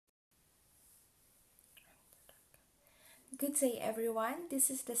Good day everyone. This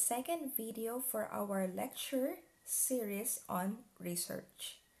is the second video for our lecture series on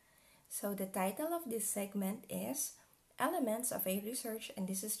research. So the title of this segment is Elements of a Research, and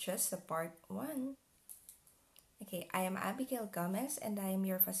this is just the part 1. Okay, I am Abigail Gomez and I am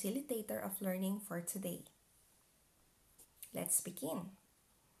your facilitator of learning for today. Let's begin.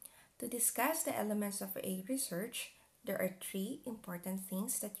 To discuss the elements of a research, there are 3 important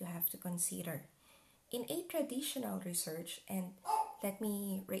things that you have to consider. In a traditional research, and let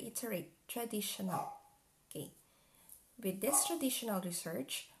me reiterate, traditional, okay, with this traditional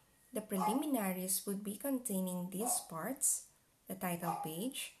research, the preliminaries would be containing these parts: the title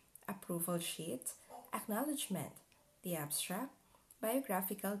page, approval sheet, acknowledgement, the abstract,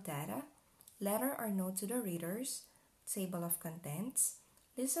 biographical data, letter or note to the readers, table of contents,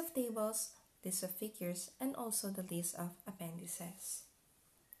 list of tables, list of figures, and also the list of appendices.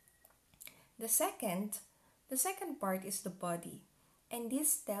 The second part is the body, and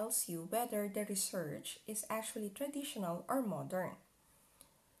this tells you whether the research is actually traditional or modern.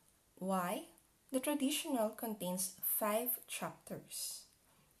 Why? The traditional contains 5 chapters,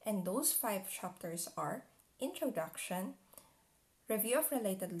 and those 5 chapters are Introduction, Review of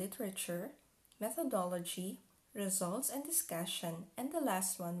Related Literature, Methodology, Results and Discussion, and the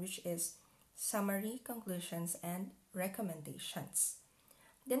last one, which is Summary, Conclusions, and Recommendations.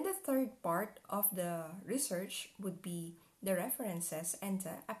 Then the third part of the research would be the references and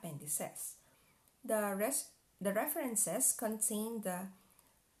the appendices. The references contain the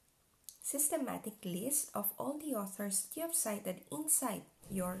systematic list of all the authors that you have cited inside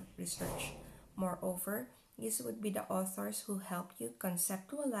your research. Moreover, these would be the authors who help you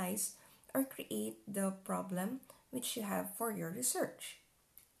conceptualize or create the problem which you have for your research.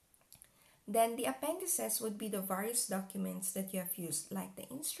 Then the appendices would be the various documents that you have used, like the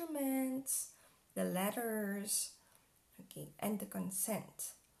instruments, the letters, okay, and the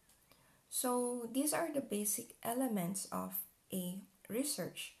consent. So these are the basic elements of a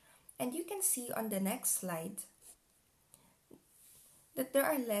research. And you can see on the next slide that there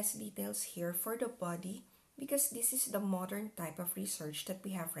are less details here for the body because this is the modern type of research that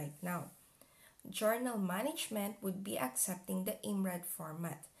we have right now. Journal management would be accepting the IMRAD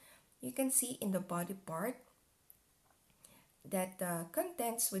format. You can see in the body part that the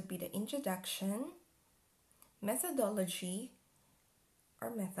contents would be the introduction, methodology or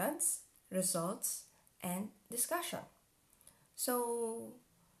methods, results, and discussion. So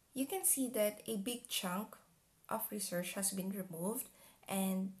you can see that a big chunk of research has been removed,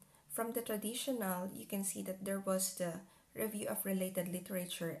 and from the traditional you can see that there was the review of related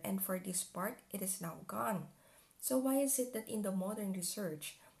literature, and for this part it is now gone. So why is it that in the modern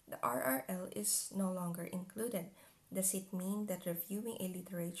research the RRL is no longer included? Does it mean that reviewing a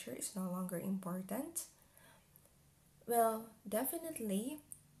literature is no longer important? Well, definitely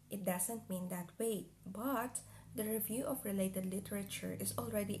it doesn't mean that way, but the review of related literature is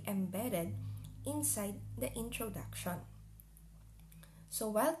already embedded inside the introduction. So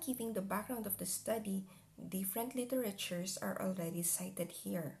while keeping the background of the study, different literatures are already cited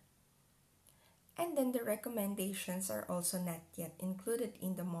here. And then the recommendations are also not yet included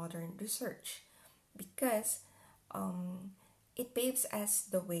in the modern research because it paves as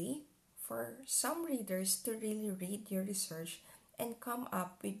the way for some readers to really read your research and come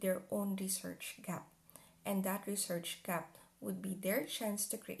up with their own research gap. And that research gap would be their chance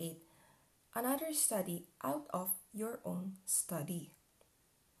to create another study out of your own study.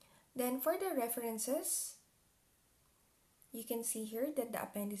 Then for the references, you can see here that the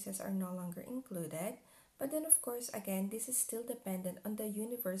appendices are no longer included, but then of course again this is still dependent on the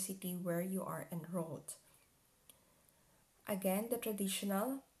university where you are enrolled. Again, the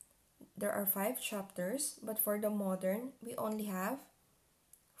traditional, there are 5 chapters, but for the modern we only have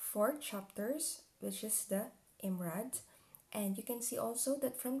 4 chapters, which is the IMRAD. And you can see also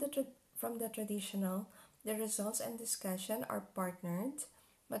that from the traditional, the results and discussion are partnered,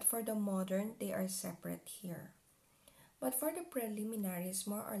 but for the modern they are separate here. But for the preliminaries,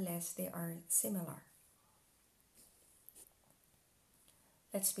 more or less they are similar.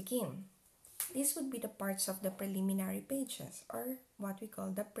 Let's begin. These would be the parts of the preliminary pages, or what we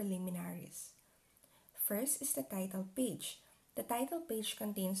call the preliminaries. First is the title page. The title page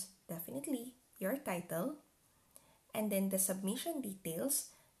contains definitely your title, and then the submission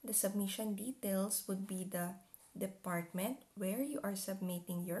details. The submission details would be the department where you are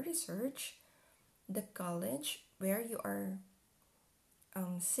submitting your research, the college where you are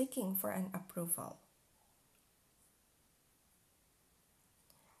seeking for an approval.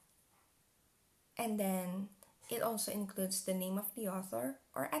 And then it also includes the name of the author,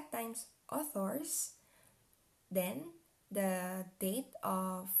 or at times authors, then the date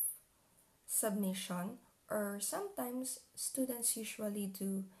of submission, or sometimes students usually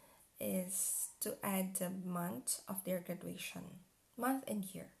do is to add the month of their graduation, month and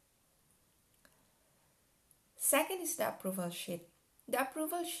year. Second is the approval sheet. The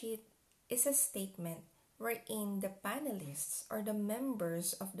approval sheet is a statement wherein the panelists or the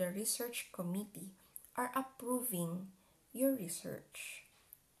members of the research committee are approving your research.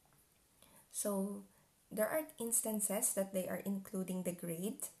 So there are instances that they are including the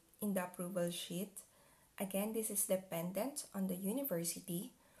grade in the approval sheet. Again, this is dependent on the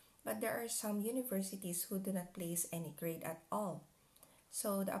university, but there are some universities who do not place any grade at all.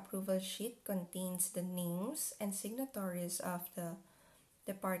 So the approval sheet contains the names and signatories of the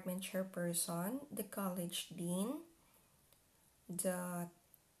department chairperson, the college dean, the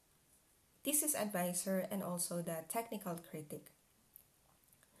thesis advisor, and also the technical critic.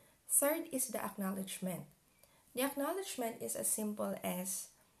 Third is the acknowledgement. The acknowledgement is as simple as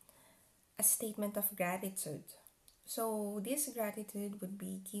a statement of gratitude. So this gratitude would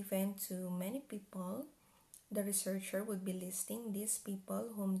be given to many people. The researcher would be listing these people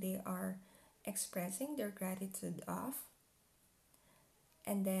whom they are expressing their gratitude of.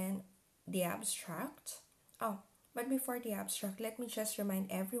 And then the abstract. Oh, but before the abstract, let me just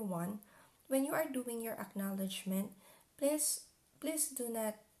remind everyone, when you are doing your acknowledgement, please do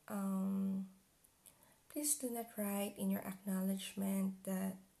not write in your acknowledgement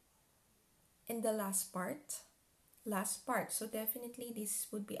that in the last part. So definitely this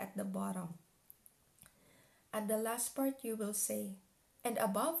would be at the bottom. At the last part, you will say, and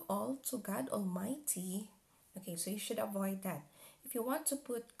above all, to God Almighty. Okay, so you should avoid that. If you want to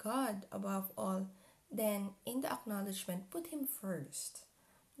put God above all, then in the acknowledgement, put Him first.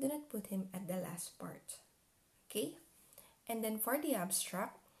 Do not put Him at the last part. Okay? And then for the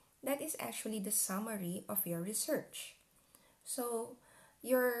abstract, that is actually the summary of your research. So,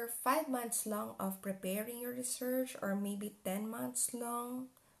 your 5 months long of preparing your research, or maybe 10 months long,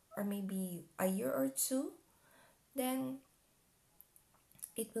 or maybe a year or two, then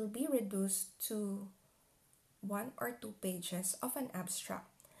it will be reduced to 1 or 2 pages of an abstract.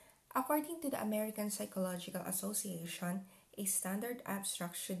 According to the American Psychological Association, a standard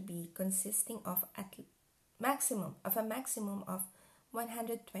abstract should be consisting of a maximum of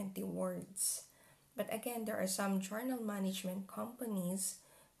 120 words. But again, there are some journal management companies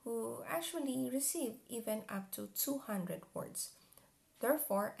who actually receive even up to 200 words.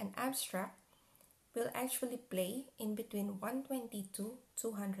 Therefore, an abstract will actually play in between 120 to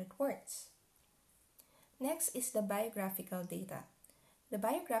 200 words. Next is the biographical data. The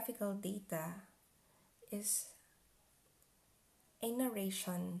biographical data is a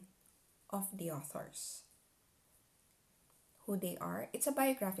narration of the authors. Who they are. It's a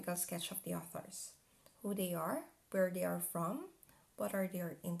biographical sketch of the authors. Who they are, where they are from, what are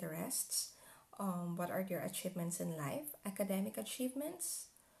their interests, what are their achievements in life, academic achievements,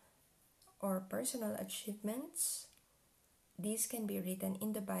 or personal achievements. These can be written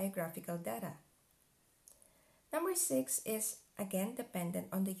in the biographical data. Number 6 is again dependent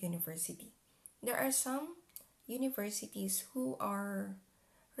on the university. There are some universities who are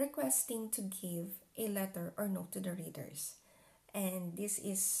requesting to give a letter or note to the readers. And this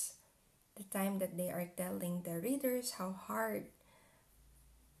is the time that they are telling the readers how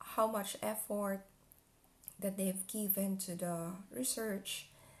much effort that they've given to the research,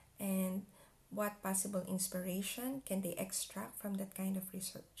 and what possible inspiration can they extract from that kind of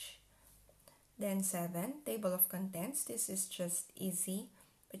research. Then 7, table of contents. This is just easy,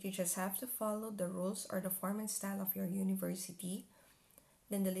 but you just have to follow the rules or the form and style of your university.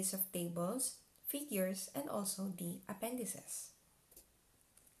 Then the list of tables, figures, and also the appendices.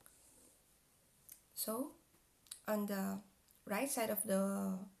 So, on the right side of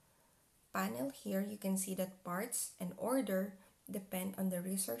the panel here, you can see that parts and order depend on the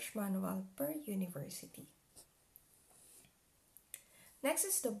research manual per university. Next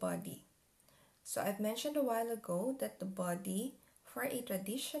is the body. So I've mentioned a while ago that the body for a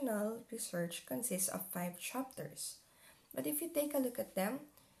traditional research consists of 5 chapters. But if you take a look at them,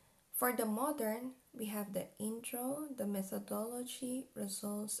 for the modern, we have the intro, the methodology,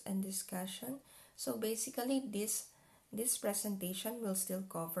 results, and discussion. So basically, this presentation will still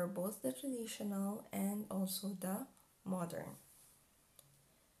cover both the traditional and also the modern.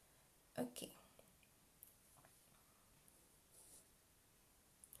 Okay.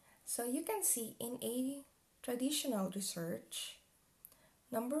 So you can see in a traditional research,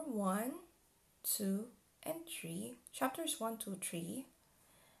 number 1, 2, and 3, chapters 1, 2, 3,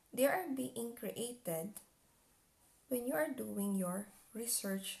 they are being created when you are doing your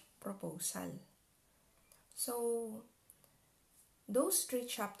research proposal. So Those 3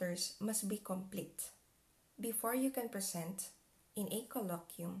 chapters must be complete before you can present in a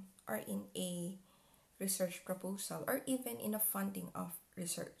colloquium or in a research proposal or even in a funding of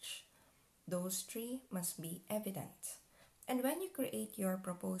research. Those 3 must be evident. And when you create your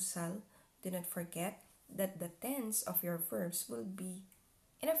proposal, do not forget that the tense of your verbs will be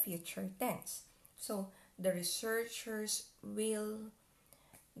in a future tense. So the researchers will,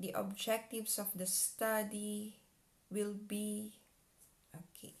 the objectives of the study will be,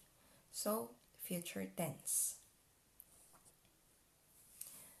 okay, so future tense.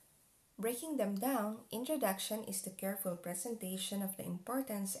 Breaking them down, introduction is the careful presentation of the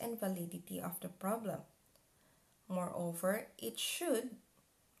importance and validity of the problem. Moreover, it should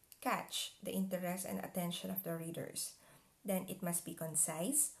catch the interest and attention of the readers. Then it must be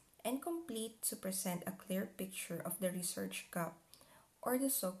concise and complete to present a clear picture of the research gap or the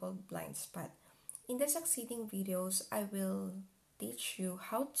so-called blind spot. In the succeeding videos, I will teach you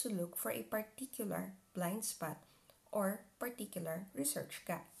how to look for a particular blind spot or particular research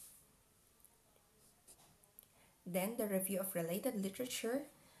gap. Then the review of related literature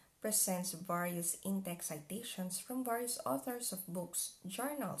presents various in-text citations from various authors of books,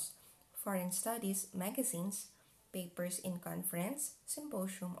 journals, foreign studies, magazines, papers in conference,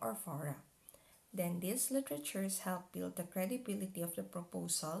 symposium, or fora. Then these literatures help build the credibility of the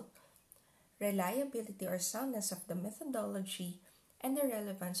proposal, reliability or soundness of the methodology, and the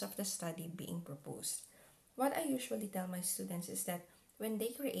relevance of the study being proposed. What I usually tell my students is that when they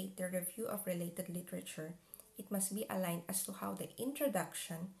create their review of related literature, it must be aligned as to how the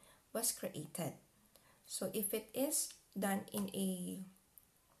introduction was created. So if it is done in a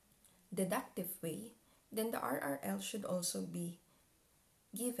deductive way, then the RRL should also be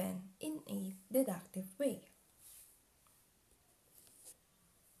given in a deductive way.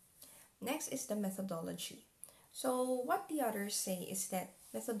 Next is the methodology. So what the others say is that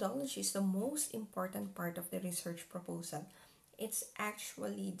methodology is the most important part of the research proposal. It's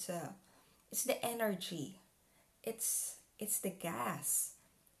actually the energy. It's the gas.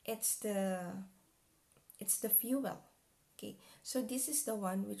 It's the fuel. Okay. So this is the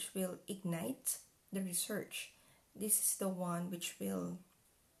one which will ignite the research. This is the one which will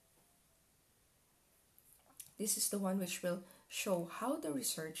show how the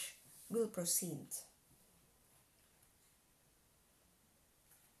research will proceed.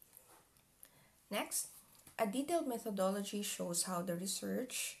 Next, a detailed methodology shows how the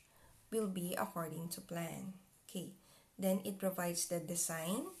research will be according to plan. Okay, then it provides the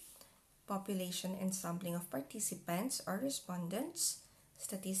design, population and sampling of participants or respondents,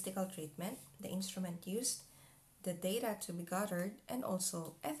 statistical treatment, the instrument used, the data to be gathered, and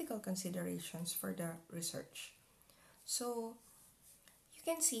also ethical considerations for the research. So you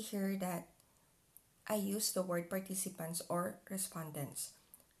can see here that I use the word participants or respondents.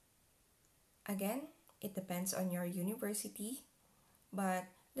 Again, it depends on your university, but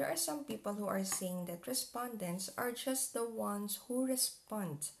there are some people who are saying that respondents are just the ones who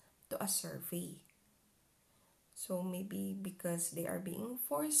respond to a survey. So maybe because they are being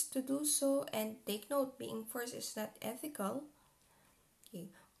forced to do so, and take note, being forced is not ethical, okay,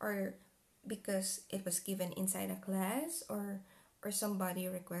 or because it was given inside a class or somebody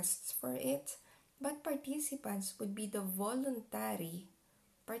requests for it, but participants would be the voluntary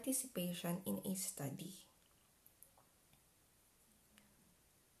participation in a study.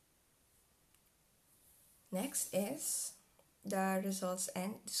 Next is the results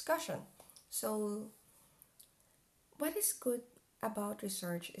and discussion. So what is good about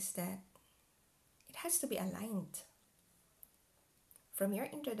research is that it has to be aligned. From your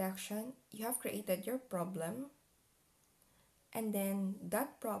introduction, you have created your problem, and then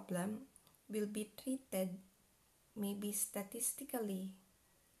that problem will be treated maybe statistically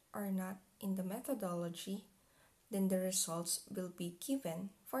or not in the methodology, then the results will be given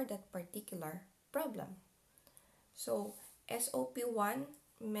for that particular problem. So SOP 1,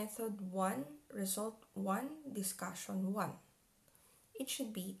 method 1, result 1, discussion 1. It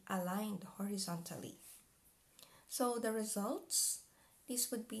should be aligned horizontally. So the results,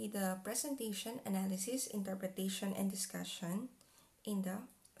 this would be the presentation, analysis, interpretation, and discussion in the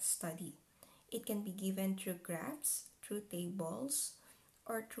study. It can be given through graphs, through tables,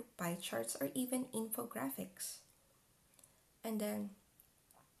 or through pie charts, or even infographics. And then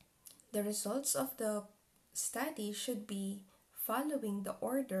the results of the study should be following the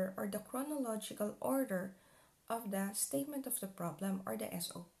order or the chronological order of the statement of the problem or the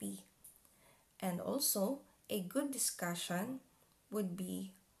SOP. And also, a good discussion would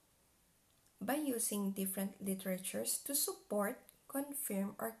be by using different literatures to support,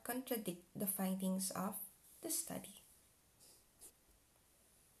 confirm, or contradict the findings of the study.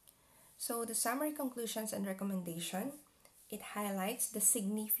 So the summary conclusions and recommendation, it highlights the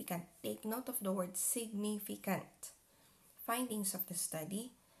significant, take note of the word significant, findings of the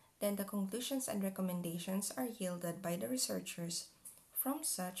study. Then the conclusions and recommendations are yielded by the researchers from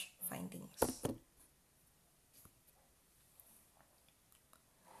such findings.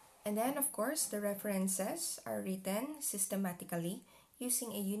 And then, of course, the references are written systematically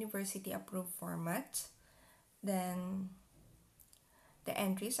using a university-approved format. Then, the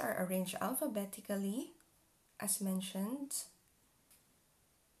entries are arranged alphabetically, as mentioned.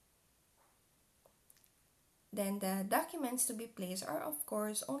 Then, the documents to be placed are, of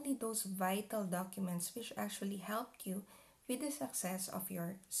course, only those vital documents which actually helped you with the success of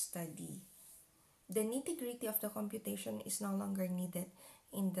your study. The nitty-gritty of the computation is no longer needed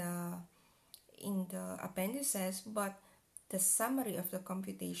in the appendices, but the summary of the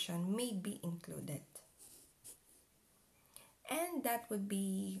computation may be included. And that would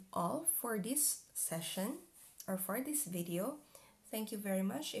be all for this session or for this video. Thank you very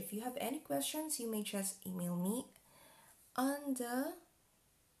much. If you have any questions, you may just email me on the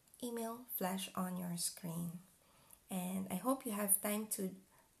email flash on your screen. And I hope you have time to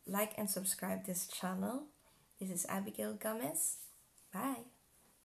like and subscribe this channel. This is Abigail Gomez. Bye.